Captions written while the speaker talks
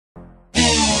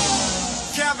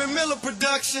Miller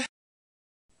production.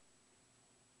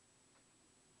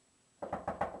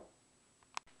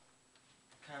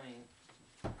 Coming.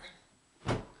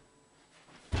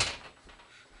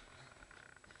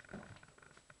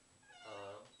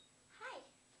 Hello? Hi.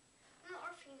 I'm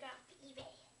Orphan got off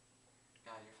eBay.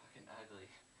 God, you're fucking ugly.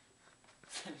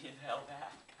 Send me the hell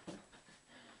back.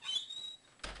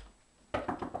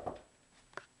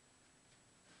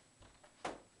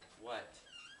 What?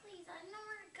 Please, I know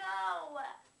where to go.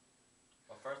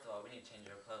 Well, first of all, we need to change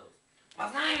your clothes.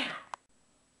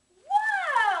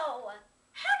 Whoa!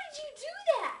 How did you do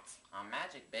that? I'm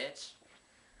magic, bitch.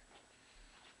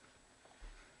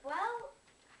 Well,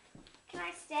 can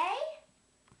I stay?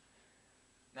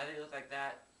 Now that you look like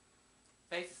that,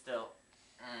 face is still,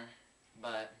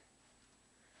 but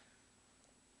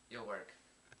you'll work.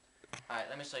 Alright,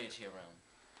 let me show you to your room.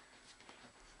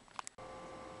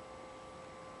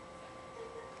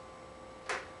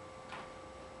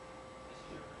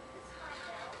 It's hot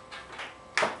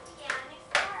though. Yeah, next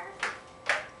door.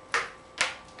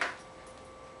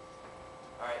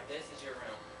 Alright, this is your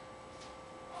room.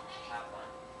 Have fun.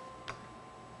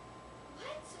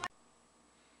 What? So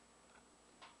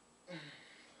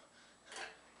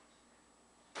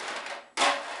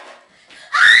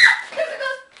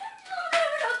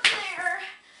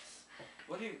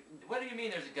What do you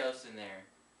mean there's a ghost in there?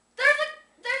 There's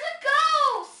a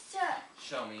ghost!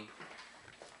 Show me.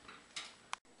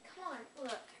 Come on,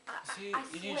 look. See, I you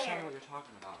swear. need to show me what you're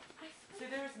talking about. I See, swear.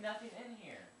 there was nothing in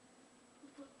here.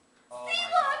 Oh See, my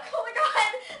look! god. Oh my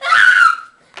god! Ah!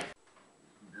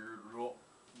 Get up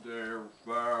there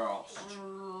fast.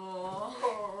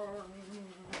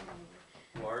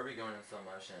 Why are we going in slow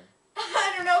motion?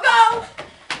 I don't know, go!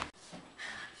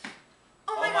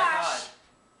 Oh my god. gosh!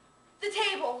 The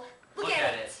table! Look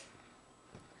at it!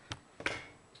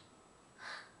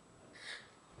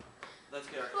 Let's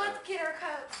get our coat. Let's get our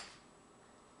coats.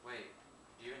 Wait,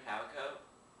 do you even have a coat?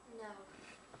 No.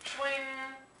 Swing!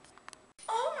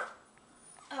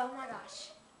 Oh my gosh.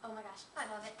 Oh my gosh. I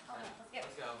love it. Okay,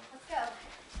 let's go. Let's go.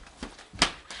 Let's go.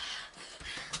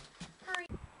 Hurry.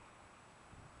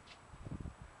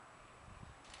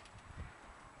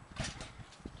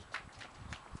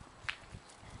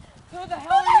 Who the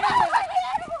hell are